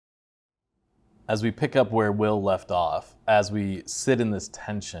as we pick up where Will left off, as we sit in this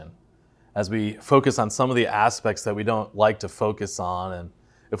tension, as we focus on some of the aspects that we don't like to focus on, and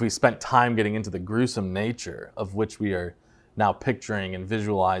if we spent time getting into the gruesome nature of which we are now picturing and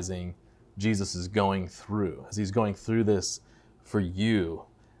visualizing Jesus is going through, as he's going through this for you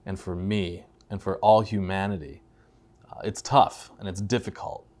and for me and for all humanity, it's tough and it's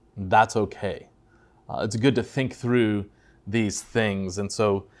difficult. And that's okay. It's good to think through these things. And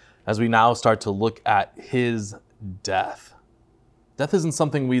so as we now start to look at his death, death isn't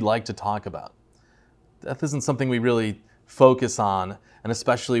something we like to talk about. Death isn't something we really focus on, and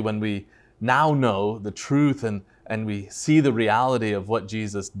especially when we now know the truth and we see the reality of what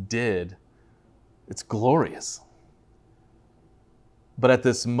Jesus did, it's glorious. But at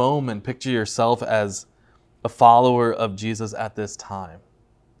this moment, picture yourself as a follower of Jesus at this time.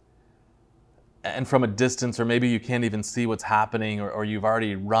 And from a distance, or maybe you can't even see what's happening, or you've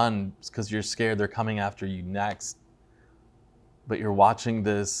already run because you're scared they're coming after you next. But you're watching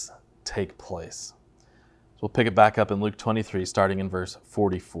this take place. So we'll pick it back up in Luke 23, starting in verse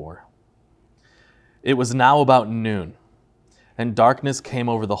 44. It was now about noon, and darkness came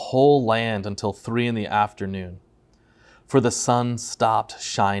over the whole land until 3 p.m, for the sun stopped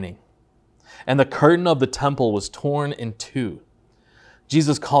shining, and the curtain of the temple was torn in two.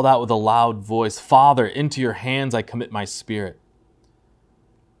 Jesus called out with a loud voice, "Father, into your hands I commit my spirit."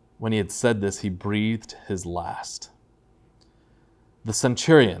 When he had said this, he breathed his last. The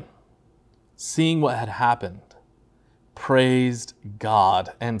centurion, seeing what had happened, praised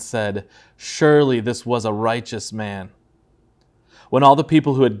God and said, "Surely this was a righteous man." When all the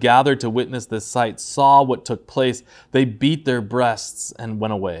people who had gathered to witness this sight saw what took place, they beat their breasts and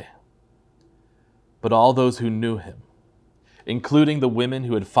went away. But all those who knew him, including the women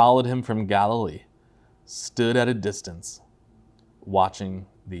who had followed him from Galilee, stood at a distance, watching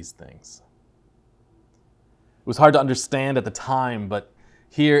these things. It was hard to understand at the time, but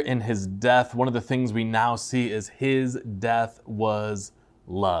here in his death, one of the things we now see is his death was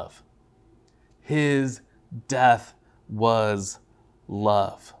love. His death was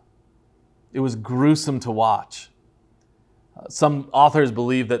love. It was gruesome to watch. Some authors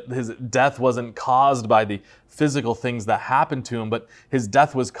believe that his death wasn't caused by the physical things that happened to him, but his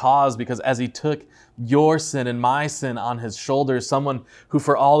death was caused because as he took your sin and my sin on his shoulders, someone who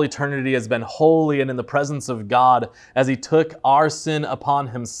for all eternity has been holy and in the presence of God, as he took our sin upon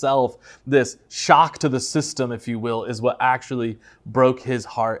himself, this shock to the system, if you will, is what actually broke his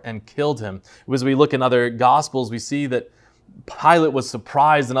heart and killed him. As we look in other Gospels, we see that Pilate was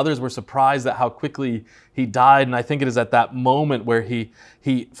surprised, and others were surprised at how quickly he died. And I think it is at that moment where he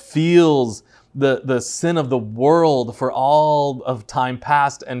feels the sin of the world for all of time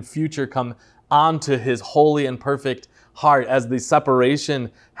past and future come onto his holy and perfect heart as the separation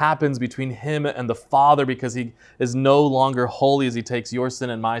happens between him and the Father, because he is no longer holy as he takes your sin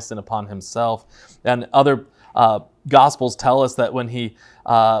and my sin upon himself. And other Gospels tell us that when he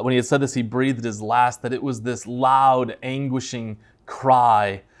had said this, he breathed his last, that it was this loud, anguishing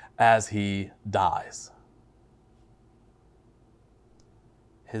cry as he dies.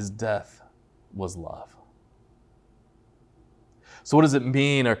 His death was love. So what does it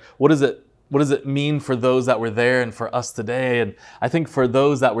mean, or what does it mean for those that were there and for us today? And I think for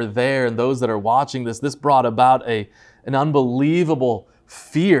those that were there and those that are watching this brought about an unbelievable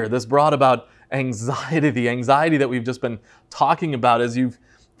fear. This brought about anxiety, the anxiety that we've just been talking about. As you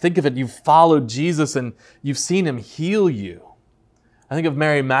think of it, you've followed Jesus and you've seen him heal you. I think of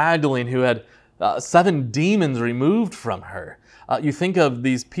Mary Magdalene, who had 7 demons removed from her. You think of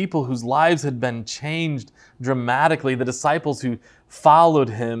these people whose lives had been changed dramatically, the disciples who followed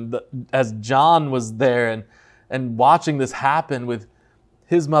him, as John was there and watching this happen with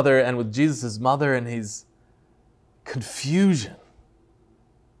his mother and with Jesus' mother, and his confusion.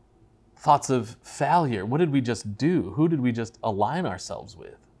 Thoughts of failure. What did we just do? Who did we just align ourselves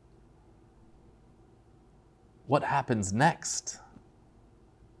with? What happens next?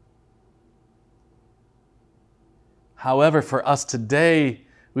 However, for us today,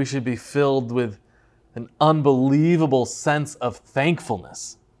 we should be filled with an unbelievable sense of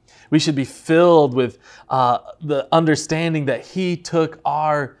thankfulness. We should be filled with the understanding that he took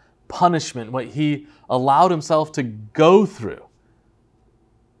our punishment, what he allowed himself to go through,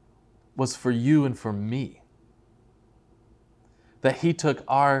 was for you and for me. That he took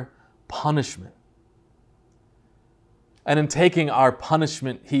our punishment. And in taking our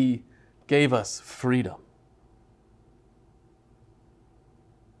punishment, he gave us freedom.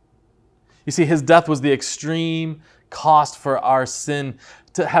 You see, his death was the extreme cost for our sin,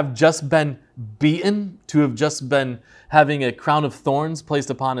 to have just been beaten, to have just been having a crown of thorns placed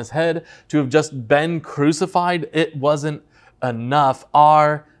upon his head, to have just been crucified, it wasn't enough.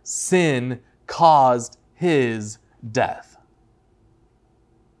 Our sin caused his death.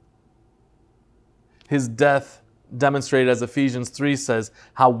 His death demonstrated, as Ephesians 3 says,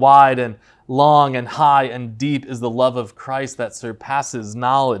 how wide and long and high and deep is the love of Christ that surpasses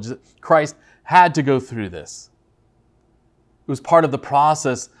knowledge. Christ had to go through this. It was part of the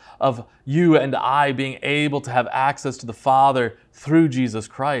process of you and I being able to have access to the Father through Jesus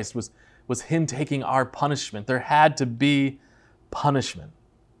Christ, was him taking our punishment. There had to be punishment.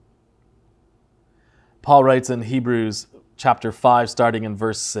 Paul writes in Hebrews chapter 5, starting in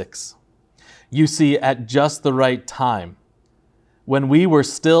verse 6, "You see, at just the right time, when we were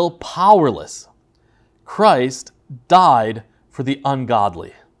still powerless, Christ died for the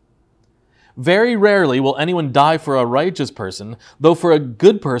ungodly. Very rarely will anyone die for a righteous person, though for a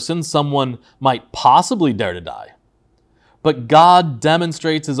good person someone might possibly dare to die. But God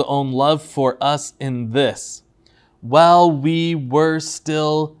demonstrates his own love for us in this: while we were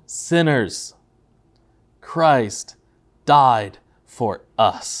still sinners, Christ died for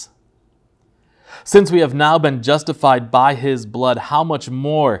us. Since we have now been justified by his blood, how much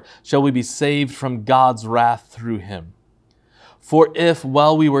more shall we be saved from God's wrath through him? For if,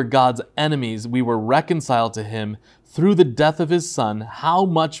 while we were God's enemies, we were reconciled to him through the death of his Son, how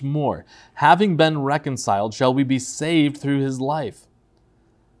much more, having been reconciled, shall we be saved through his life?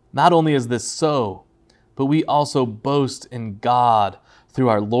 Not only is this so, but we also boast in God through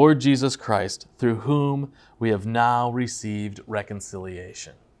our Lord Jesus Christ, through whom we have now received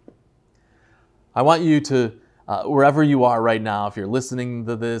reconciliation." I want you to, wherever you are right now, if you're listening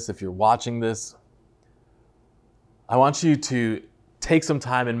to this, if you're watching this, I want you to take some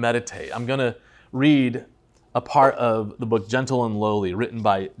time and meditate. I'm going to read a part of the book Gentle and Lowly, written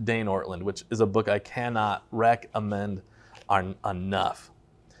by Dane Ortland, which is a book I cannot recommend enough.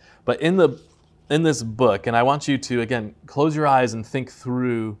 But in this book, and I want you to, again, close your eyes and think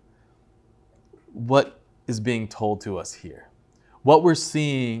through what is being told to us here. What we're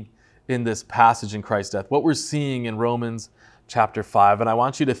seeing in this passage in Christ's death, what we're seeing in Romans chapter 5. And I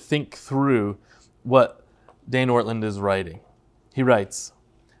want you to think through what Dane Ortland is writing. He writes,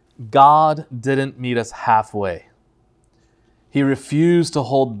 "God didn't meet us halfway. He refused to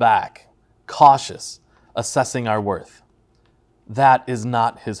hold back, cautious, assessing our worth. That is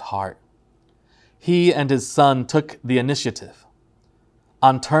not his heart. He and his Son took the initiative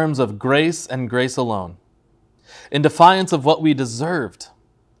on terms of grace and grace alone, in defiance of what we deserved.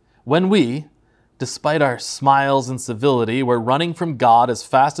 When we, despite our smiles and civility, were running from God as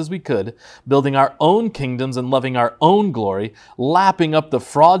fast as we could, building our own kingdoms and loving our own glory, lapping up the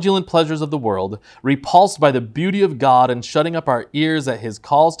fraudulent pleasures of the world, repulsed by the beauty of God and shutting up our ears at his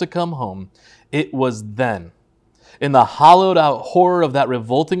calls to come home, it was then, in the hollowed out horror of that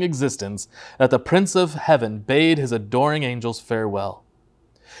revolting existence, that the Prince of Heaven bade his adoring angels farewell.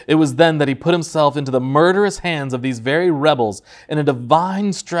 It was then that he put himself into the murderous hands of these very rebels in a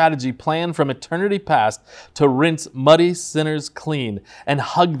divine strategy planned from eternity past to rinse muddy sinners clean and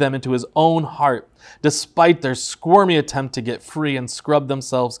hug them into his own heart, despite their squirmy attempt to get free and scrub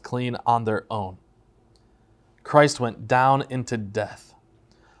themselves clean on their own. Christ went down into death,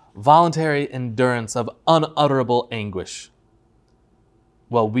 voluntary endurance of unutterable anguish,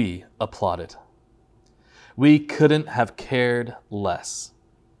 while we applauded. We couldn't have cared less.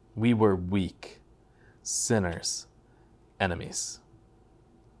 We were weak, sinners, enemies.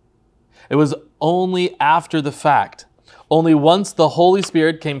 It was only after the fact, only once the Holy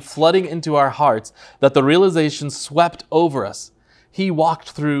Spirit came flooding into our hearts, that the realization swept over us. He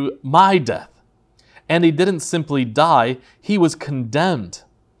walked through my death, and he didn't simply die, he was condemned.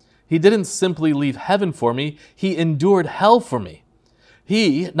 He didn't simply leave heaven for me, he endured hell for me.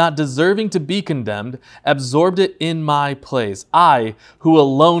 He, not deserving to be condemned, absorbed it in my place. I, who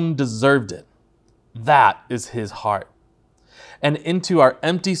alone deserved it. That is his heart. And into our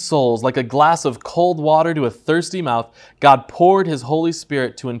empty souls, like a glass of cold water to a thirsty mouth, God poured his Holy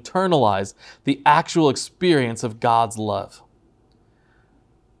Spirit to internalize the actual experience of God's love.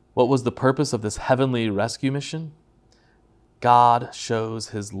 What was the purpose of this heavenly rescue mission? God shows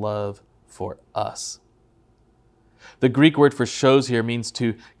his love for us. The Greek word for shows here means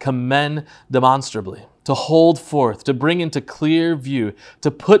to commend demonstrably, to hold forth, to bring into clear view,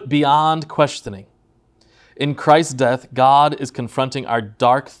 to put beyond questioning. In Christ's death, God is confronting our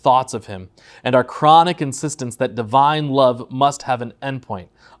dark thoughts of him and our chronic insistence that divine love must have an endpoint,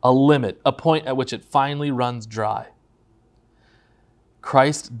 a limit, a point at which it finally runs dry.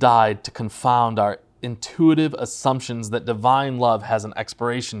 Christ died to confound our intuitive assumptions that divine love has an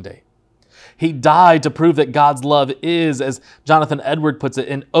expiration date. He died to prove that God's love is, as Jonathan Edward puts it,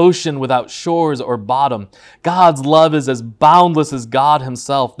 an ocean without shores or bottom. God's love is as boundless as God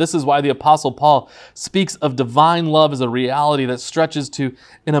himself. This is why the Apostle Paul speaks of divine love as a reality that stretches to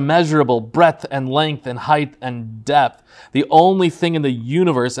an immeasurable breadth and length and height and depth. The only thing in the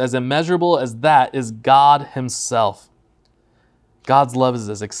universe as immeasurable as that is God himself. God's love is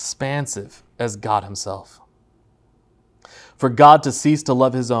as expansive as God himself. For God to cease to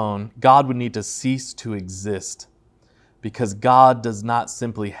love his own, God would need to cease to exist, because God does not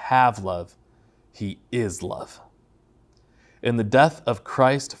simply have love, he is love. In the death of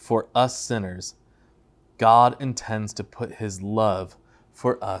Christ for us sinners, God intends to put his love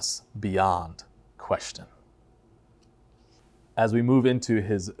for us beyond question. As we move into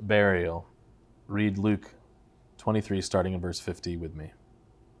his burial, read Luke 23, starting in verse 50 with me.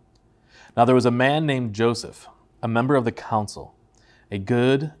 Now there was a man named Joseph, a member of the council, a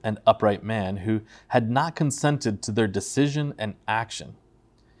good and upright man who had not consented to their decision and action.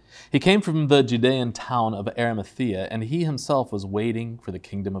 He came from the Judean town of Arimathea, and he himself was waiting for the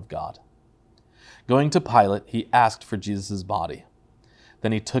kingdom of God. Going to Pilate, he asked for Jesus' body.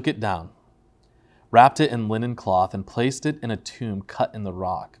 Then he took it down, wrapped it in linen cloth, and placed it in a tomb cut in the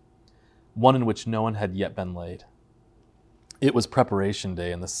rock, one in which no one had yet been laid. It was preparation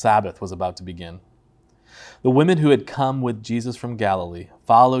day, and the Sabbath was about to begin. The women who had come with Jesus from Galilee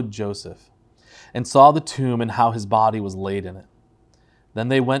followed Joseph and saw the tomb and how his body was laid in it. Then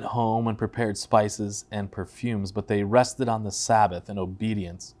they went home and prepared spices and perfumes, but they rested on the Sabbath in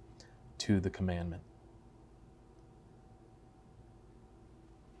obedience to the commandment.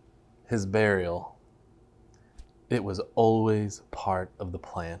 His burial, it was always part of the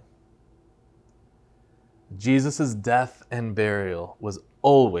plan. Jesus' death and burial was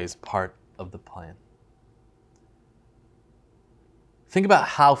always part of the plan. Think about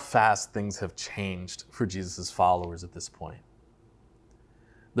how fast things have changed for Jesus' followers at this point.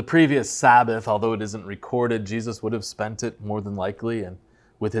 The previous Sabbath, although it isn't recorded, Jesus would have spent it more than likely and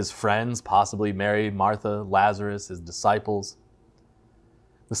with his friends, possibly Mary, Martha, Lazarus, his disciples.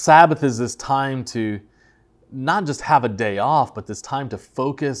 The Sabbath is this time to not just have a day off, but this time to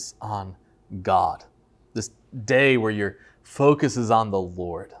focus on God. This day where your focus is on the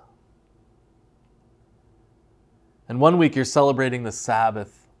Lord. And one week you're celebrating the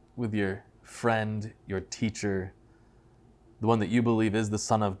Sabbath with your friend, your teacher, the one that you believe is the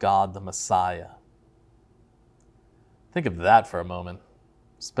Son of God, the Messiah. Think of that for a moment.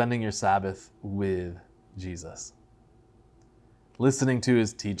 Spending your Sabbath with Jesus. Listening to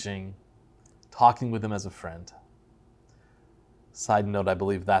his teaching, talking with him as a friend. Side note, I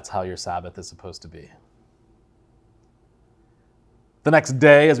believe that's how your Sabbath is supposed to be. The next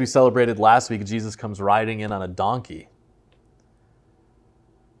day, as we celebrated last week, Jesus comes riding in on a donkey.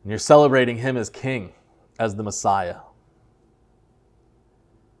 And you're celebrating him as king, as the Messiah.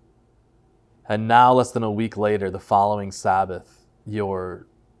 And now, less than a week later, the following Sabbath, your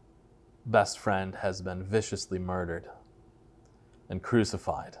best friend has been viciously murdered and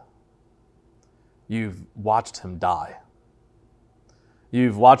crucified. You've watched him die.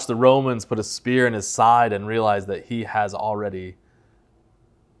 You've watched the Romans put a spear in his side and realized that he has already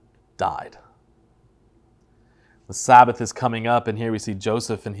died. The Sabbath is coming up, and here we see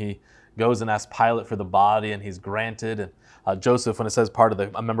Joseph, and he goes and asks Pilate for the body, and he's granted. And Joseph, when it says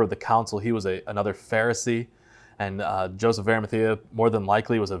a member of the council, he was another Pharisee, and Joseph of Arimathea more than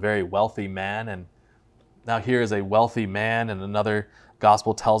likely was a very wealthy man. And now here is a wealthy man, and another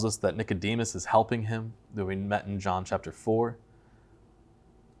gospel tells us that Nicodemus is helping him, that we met in John chapter 4.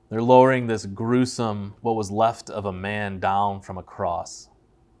 They're lowering this gruesome, what was left of a man, down from a cross.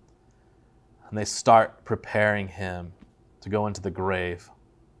 And they start preparing him to go into the grave.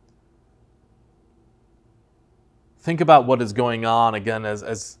 Think about what is going on again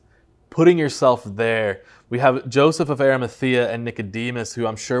as putting yourself there. We have Joseph of Arimathea and Nicodemus, who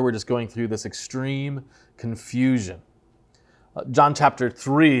I'm sure were just going through this extreme confusion. John chapter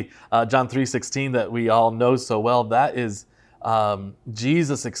 3, John 3:16 that we all know so well, that is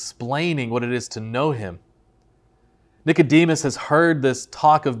Jesus explaining what it is to know him. Nicodemus has heard this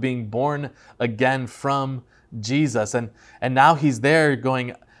talk of being born again from Jesus, and now he's there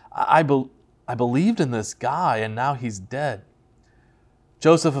going, I believed in this guy, and now he's dead.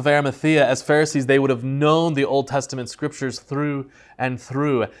 Joseph of Arimathea, as Pharisees, they would have known the Old Testament scriptures through and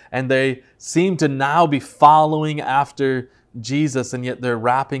through, and they seem to now be following after Jesus, and yet they're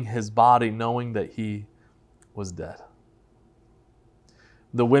wrapping his body knowing that he was dead.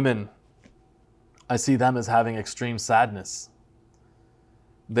 The women, I see them as having extreme sadness.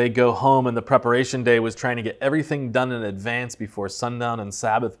 They go home, and the preparation day was trying to get everything done in advance before sundown and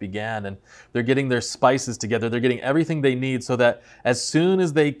Sabbath began. And they're getting their spices together. They're getting everything they need so that as soon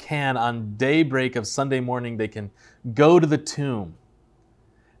as they can on daybreak of Sunday morning, they can go to the tomb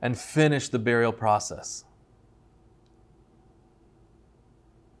and finish the burial process.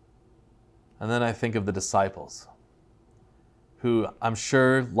 And then I think of the disciples, who I'm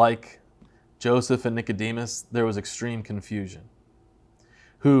sure, like Joseph and Nicodemus, there was extreme confusion.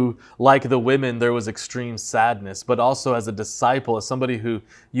 Who, like the women, there was extreme sadness, but also as a disciple, as somebody who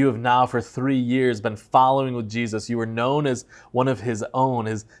you have now for 3 years been following with Jesus, you were known as one of his own,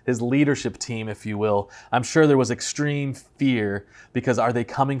 his leadership team, if you will. I'm sure there was extreme fear because are they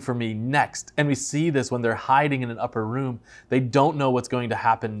coming for me next? And we see this when they're hiding in an upper room. They don't know what's going to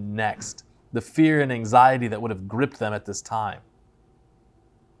happen next. The fear and anxiety that would have gripped them at this time.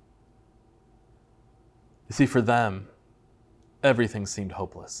 You see, for them, everything seemed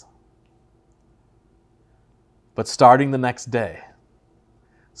hopeless. But starting the next day,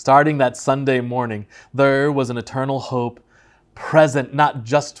 starting that Sunday morning, there was an eternal hope present, not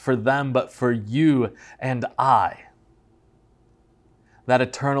just for them, but for you and I. That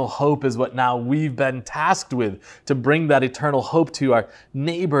eternal hope is what now we've been tasked with, to bring that eternal hope to our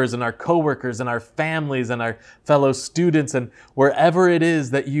neighbors and our coworkers and our families and our fellow students and wherever it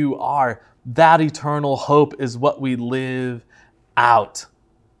is that you are. That eternal hope is what we live out.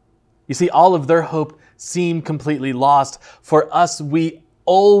 You see, all of their hope seemed completely lost. For us, we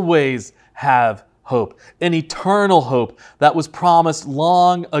always have hope, an eternal hope that was promised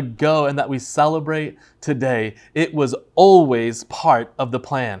long ago and that we celebrate today. It was always part of the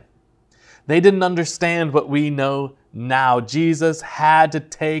plan. They didn't understand what we know now. Jesus had to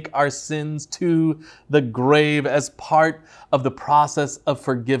take our sins to the grave as part of the process of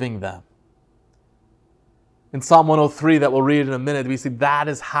forgiving them. In Psalm 103 that we'll read in a minute, we see that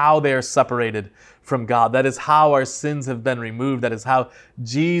is how they are separated from God. That is how our sins have been removed. That is how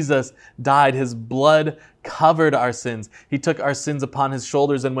Jesus died. His blood covered our sins. He took our sins upon his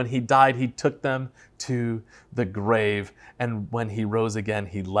shoulders, and when he died, he took them to the grave. And when he rose again,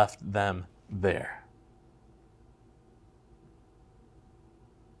 he left them there.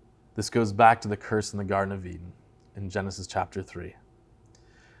 This goes back to the curse in the Garden of Eden in Genesis chapter 3.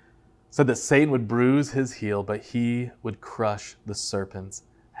 Said that Satan would bruise his heel, but he would crush the serpent's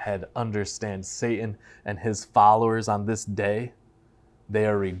head. Understand, Satan and his followers on this day, they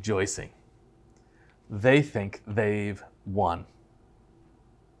are rejoicing. They think they've won,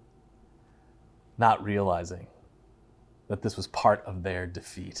 not realizing that this was part of their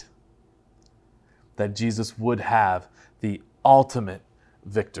defeat, that Jesus would have the ultimate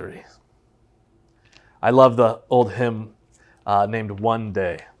victory. I love the old hymn named One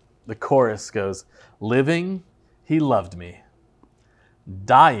Day. The chorus goes, living, he loved me.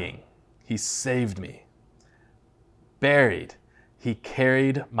 Dying, he saved me. Buried, he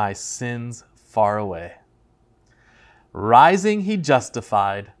carried my sins far away. Rising, he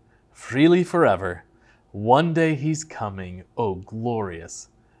justified, freely forever. One day he's coming, oh glorious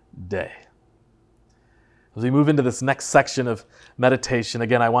day. As we move into this next section of meditation,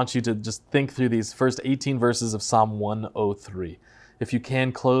 again, I want you to just think through these first 18 verses of Psalm 103. If you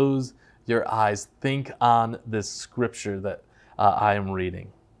can, close your eyes. Think on this scripture that I am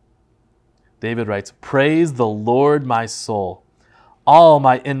reading. David writes, praise the Lord, my soul. All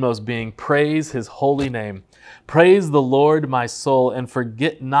my inmost being, praise his holy name. Praise the Lord, my soul, and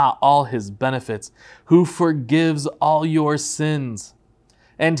forget not all his benefits, who forgives all your sins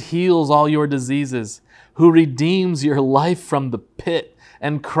and heals all your diseases, who redeems your life from the pit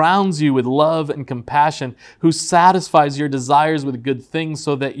and crowns you with love and compassion, who satisfies your desires with good things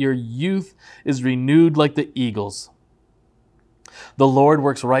so that your youth is renewed like the eagles. The Lord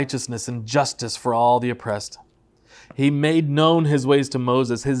works righteousness and justice for all the oppressed. He made known his ways to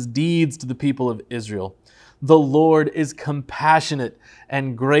Moses, his deeds to the people of Israel. The Lord is compassionate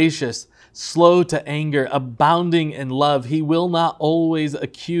and gracious, slow to anger, abounding in love. He will not always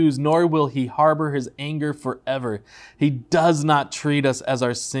accuse, nor will he harbor his anger forever. He does not treat us as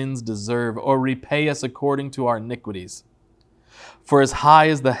our sins deserve, or repay us according to our iniquities. For as high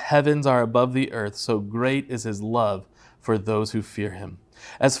as the heavens are above the earth, so great is his love for those who fear him.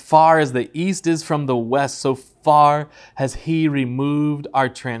 As far as the east is from the west, so far has he removed our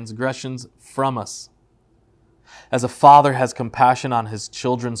transgressions from us. As a father has compassion on his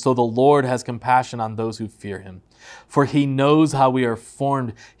children, so the Lord has compassion on those who fear him. For he knows how we are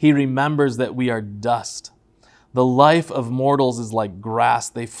formed. He remembers that we are dust. The life of mortals is like grass.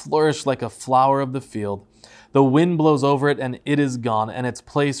 They flourish like a flower of the field. The wind blows over it, and it is gone, and its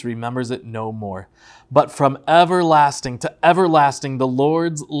place remembers it no more. But from everlasting to everlasting, the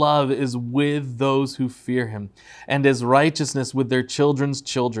Lord's love is with those who fear him, and his righteousness with their children's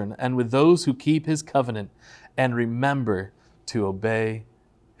children, and with those who keep his covenant and remember to obey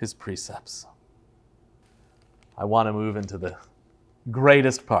his precepts. I want to move into the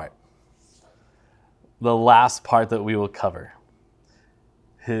greatest part, the last part that we will cover,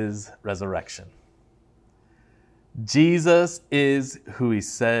 his resurrection. Jesus is who he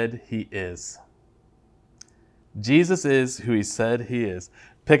said he is. Jesus is who he said he is.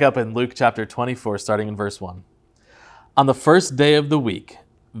 Pick up in Luke chapter 24, starting in verse 1. On the first day of the week,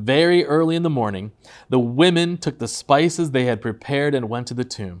 very early in the morning, the women took the spices they had prepared and went to the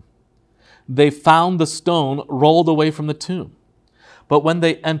tomb. They found the stone rolled away from the tomb. But when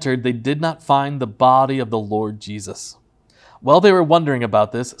they entered, they did not find the body of the Lord Jesus. While they were wondering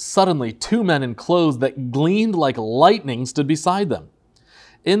about this, suddenly 2 men in clothes that gleamed like lightning stood beside them.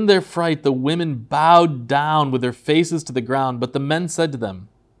 In their fright, the women bowed down with their faces to the ground, but the men said to them,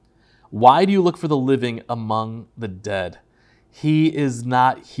 "Why do you look for the living among the dead? He is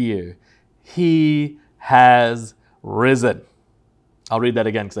not here. He has risen." I'll read that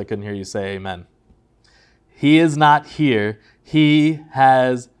again because I couldn't hear you say amen. He is not here. He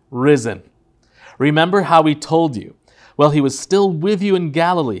has risen. Remember how he told you, while he was still with you in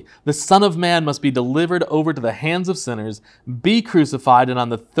Galilee, the Son of Man must be delivered over to the hands of sinners, be crucified, and on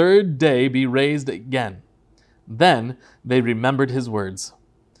the third day be raised again. Then they remembered his words.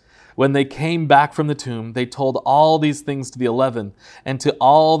 When they came back from the tomb, they told all these things to the 11 and to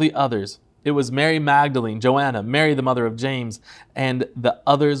all the others. It was Mary Magdalene, Joanna, Mary the mother of James, and the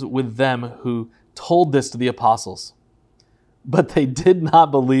others with them who told this to the apostles. But they did not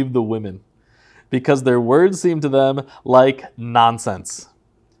believe the women, because their words seemed to them like nonsense.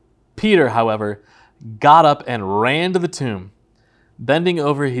 Peter, however, got up and ran to the tomb. Bending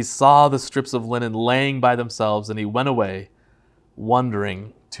over, he saw the strips of linen laying by themselves, and he went away,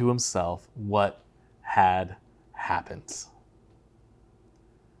 wondering to himself what had happened.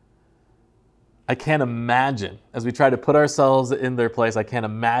 I can't imagine, as we try to put ourselves in their place, I can't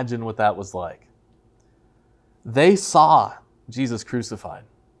imagine what that was like. They saw Jesus crucified.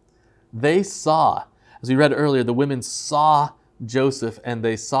 They saw, as we read earlier, the women saw Joseph and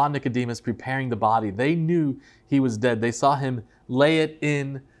they saw Nicodemus preparing the body. They knew he was dead. They saw him lay it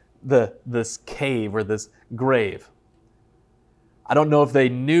in this cave or this grave. I don't know if they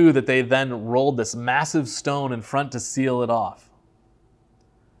knew that they then rolled this massive stone in front to seal it off.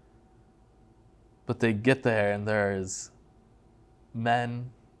 But they get there and there's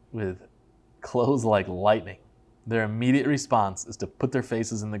men with clothes like lightning. Their immediate response is to put their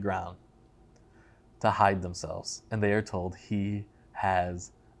faces in the ground to hide themselves. And they are told, he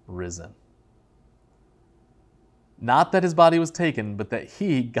has risen. Not that his body was taken, but that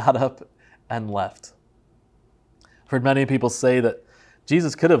he got up and left. I've heard many people say that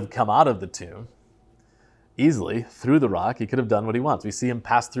Jesus could have come out of the tomb easily through the rock. He could have done what he wants. We see him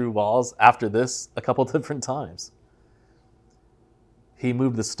pass through walls after this a couple different times. He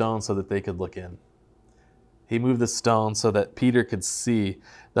moved the stone so that they could look in. He moved the stone so that Peter could see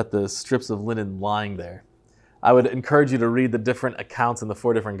that the strips of linen lying there. I would encourage you to read the different accounts in the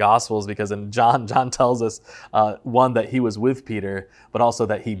 4 different Gospels, because in John tells us, one, that he was with Peter, but also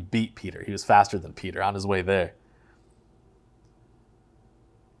that he beat Peter. He was faster than Peter on his way there.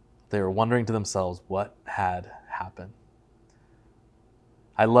 They were wondering to themselves what had happened.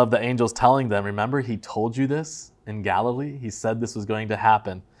 I love the angels telling them, remember, he told you this in Galilee? He said this was going to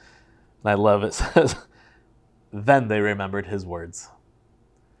happen. And I love it says, then they remembered his words.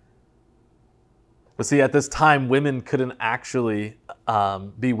 But see, at this time, women couldn't actually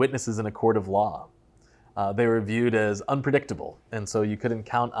be witnesses in a court of law. They were viewed as unpredictable, and so you couldn't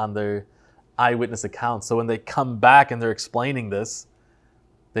count on their eyewitness accounts. So when they come back and they're explaining this,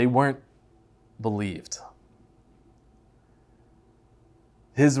 they weren't believed.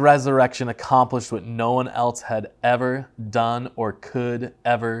 His resurrection accomplished what no one else had ever done or could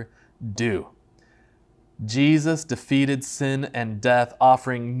ever do. Jesus defeated sin and death,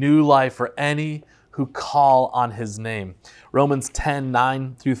 offering new life for any who call on his name. Romans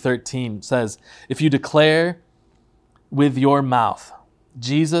 10:9-13 says, if you declare with your mouth,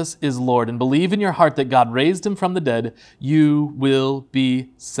 Jesus is Lord, and believe in your heart that God raised him from the dead, you will be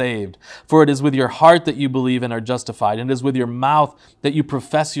saved. For it is with your heart that you believe and are justified, and it is with your mouth that you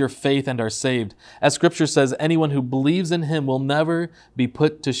profess your faith and are saved. As Scripture says, anyone who believes in him will never be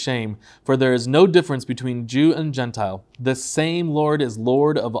put to shame, for there is no difference between Jew and Gentile. The same Lord is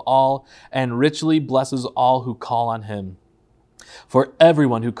Lord of all, and richly blesses all who call on him. For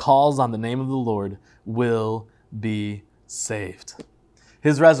everyone who calls on the name of the Lord will be saved.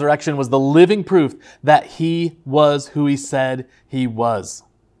 His resurrection was the living proof that he was who he said he was.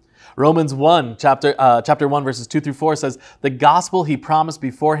 Romans 1, chapter 1, verses 2 through 4 says, "The gospel he promised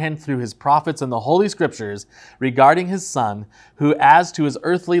beforehand through his prophets and the Holy Scriptures regarding his Son, who as to his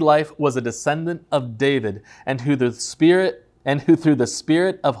earthly life was a descendant of David, and who through the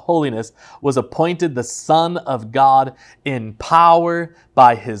Spirit of holiness was appointed the Son of God in power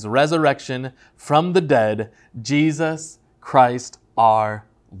by his resurrection from the dead, Jesus Christ our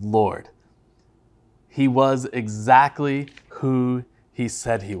Lord." He was exactly who he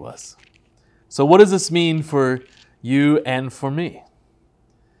said he was. So what does this mean for you and for me?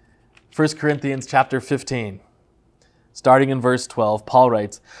 1 Corinthians chapter 15, starting in verse 12, Paul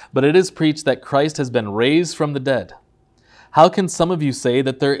writes, "But it is preached that Christ has been raised from the dead. How can some of you say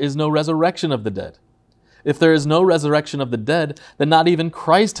that there is no resurrection of the dead? If there is no resurrection of the dead, then not even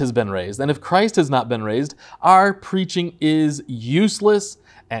Christ has been raised. And if Christ has not been raised, our preaching is useless,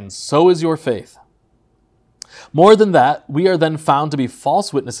 and so is your faith. More than that, we are then found to be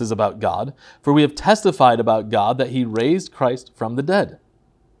false witnesses about God, for we have testified about God that he raised Christ from the dead.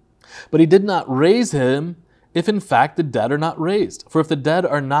 But he did not raise him if in fact the dead are not raised. For if the dead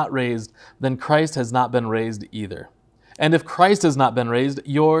are not raised, then Christ has not been raised either. And if Christ has not been raised,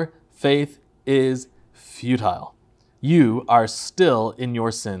 your faith is futile. You are still in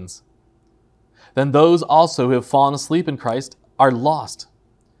your sins. Then those also who have fallen asleep in Christ are lost.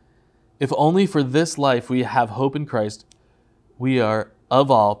 If only for this life we have hope in Christ, we are of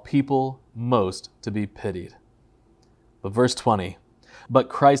all people most to be pitied." But verse 20, "But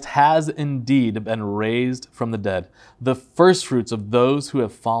Christ has indeed been raised from the dead, the firstfruits of those who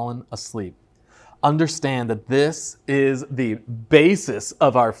have fallen asleep." Understand that this is the basis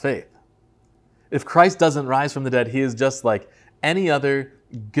of our faith. If Christ doesn't rise from the dead, he is just like any other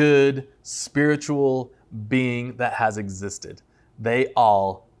good spiritual being that has existed. They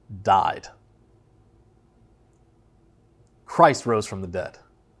all died. Christ rose from the dead.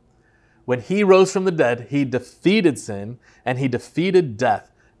 When he rose from the dead, he defeated sin and he defeated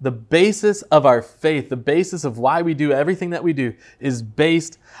death. The basis of our faith, the basis of why we do everything that we do, is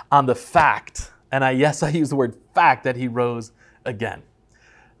based on the fact, and I use the word fact, that he rose again.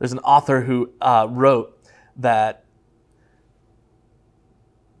 There's an author who wrote that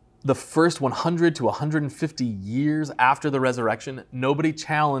the first 100 to 150 years after the resurrection, nobody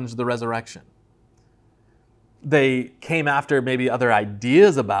challenged the resurrection. They came after maybe other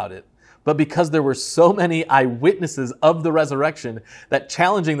ideas about it, but because there were so many eyewitnesses of the resurrection, that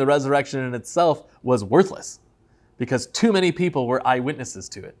challenging the resurrection in itself was worthless, because too many people were eyewitnesses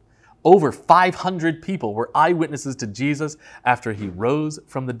to it. Over 500 people were eyewitnesses to Jesus after he rose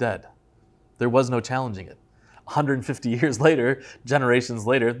from the dead. There was no challenging it. 150 years later, generations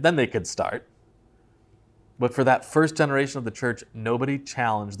later, then they could start. But for that first generation of the church, nobody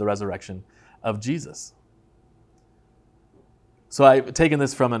challenged the resurrection of Jesus. So I've taken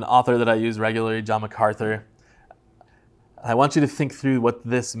this from an author that I use regularly, John MacArthur. I want you to think through what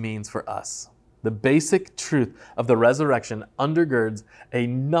this means for us. The basic truth of the resurrection undergirds a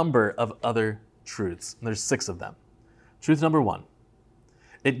number of other truths. And there's 6 of them. Truth number 1.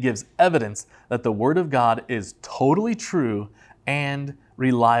 It gives evidence that the Word of God is totally true and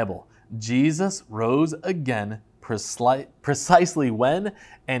reliable. Jesus rose again precisely when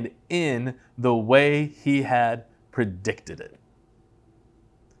and in the way he had predicted it.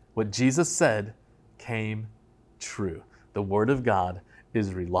 What Jesus said came true. The Word of God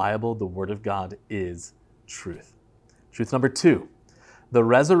is reliable. The Word of God is truth. Truth number 2. The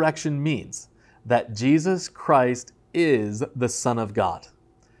resurrection means that Jesus Christ is the Son of God,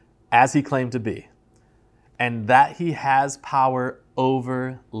 as he claimed to be, and that he has power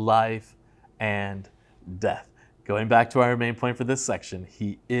over life and death. Going back to our main point for this section,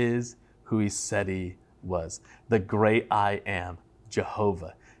 he is who he said he was. The great I am,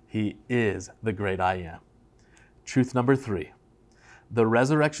 Jehovah. He is the great I am. Truth number 3. The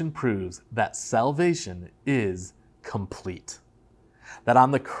resurrection proves that salvation is complete. That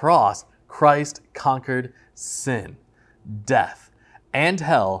on the cross, Christ conquered sin, death, and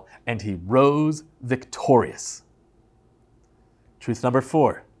hell, and he rose victorious. Truth number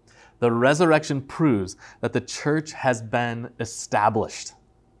 4. The resurrection proves that the church has been established.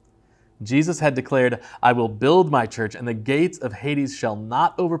 Jesus had declared, "I will build my church, and the gates of Hades shall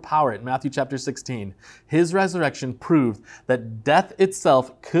not overpower it," in Matthew chapter 16. His resurrection proved that death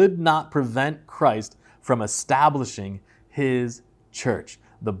itself could not prevent Christ from establishing his church,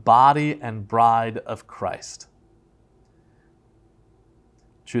 the body and bride of Christ.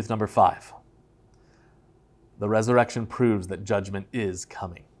 Truth number 5. The resurrection proves that judgment is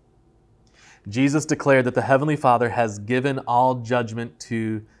coming. Jesus declared that the Heavenly Father has given all judgment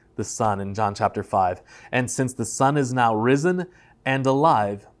to the Son in John chapter 5. And since the Son is now risen and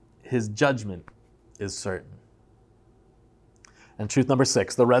alive, his judgment is certain. And truth number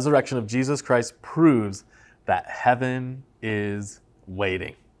 6, the resurrection of Jesus Christ proves that heaven is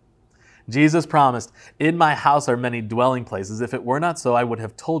waiting. Jesus promised, "In my house are many dwelling places. If it were not so, I would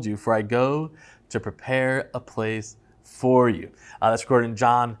have told you, for I go to prepare a place for you." That's recorded in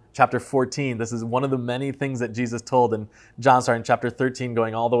John chapter 14. This is one of the many things that Jesus told in chapter 13,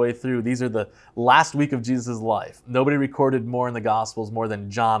 going all the way through. These are the last week of Jesus' life. Nobody recorded more in the Gospels more than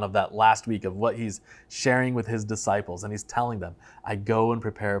John of that last week of what he's sharing with his disciples. And he's telling them, "I go and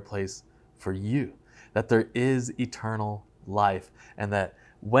prepare a place for you," that there is eternal life, and that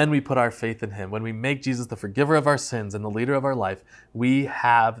when we put our faith in him, when we make Jesus the forgiver of our sins and the leader of our life, we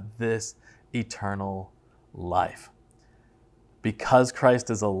have this eternal life. Because Christ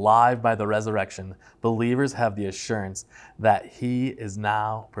is alive by the resurrection, believers have the assurance that he is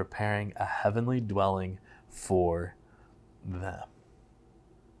now preparing a heavenly dwelling for them.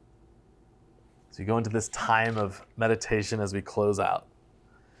 So you go into this time of meditation as we close out.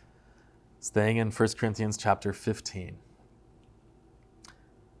 Staying in 1 Corinthians chapter 15.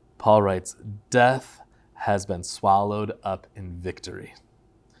 Paul writes, "Death has been swallowed up in victory.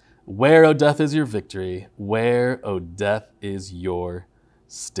 Where, O death, is your victory? Where, O death, is your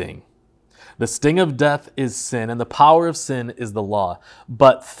sting? The sting of death is sin, and the power of sin is the law.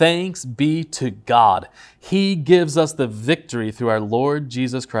 But thanks be to God. He gives us the victory through our Lord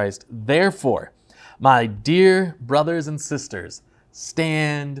Jesus Christ. Therefore, my dear brothers and sisters,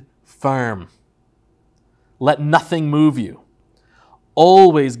 stand firm. Let nothing move you.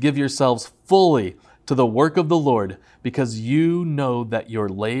 Always give yourselves fully to the work of the Lord, because you know that your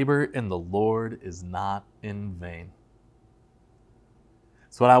labor in the Lord is not in vain."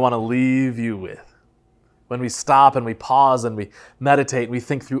 That's what I want to leave you with. When we stop and we pause and we meditate, we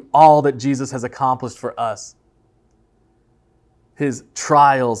think through all that Jesus has accomplished for us. His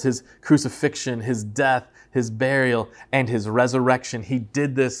trials, his crucifixion, his death, his burial, and his resurrection. He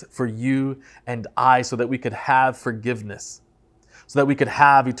did this for you and I so that we could have forgiveness, so that we could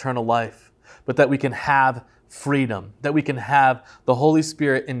have eternal life, but that we can have freedom, that we can have the Holy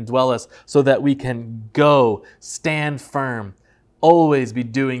Spirit indwell us so that we can go, stand firm, always be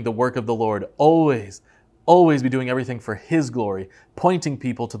doing the work of the Lord, always be doing everything for his glory, pointing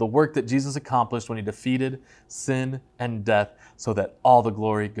people to the work that Jesus accomplished when he defeated sin and death so that all the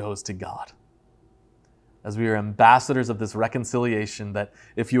glory goes to God. As we are ambassadors of this reconciliation that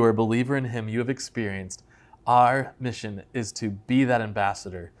if you are a believer in him, you have experienced, our mission is to be that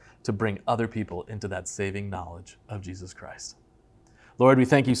ambassador, to bring other people into that saving knowledge of Jesus Christ. Lord, we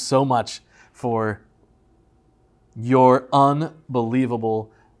thank you so much for your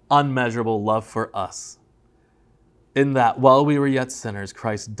unbelievable, unmeasurable love for us. In that while we were yet sinners,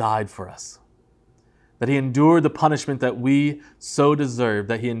 Christ died for us. That he endured the punishment that we so deserve,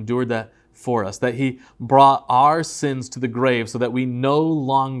 that he endured that for us, that he brought our sins to the grave so that we no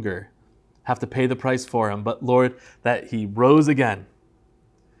longer have to pay the price for him, but Lord, that he rose again,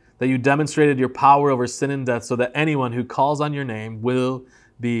 that you demonstrated your power over sin and death so that anyone who calls on your name will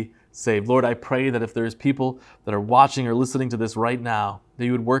be saved. Lord, I pray that if there's people that are watching or listening to this right now, that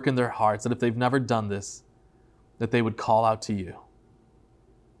you would work in their hearts, that if they've never done this, that they would call out to you,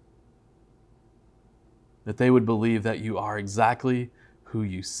 that they would believe that you are exactly who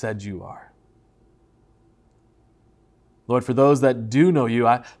you said you are. Lord, for those that do know you,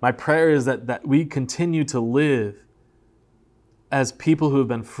 my prayer is that we continue to live as people who have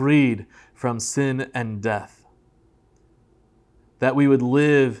been freed from sin and death. That we would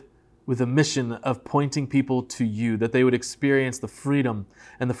live with a mission of pointing people to you, that they would experience the freedom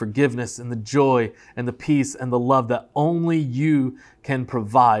and the forgiveness and the joy and the peace and the love that only you can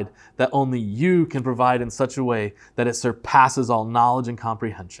provide, that only you can provide in such a way that it surpasses all knowledge and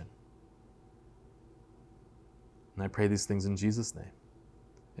comprehension. And I pray these things in Jesus' name.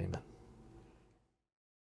 Amen.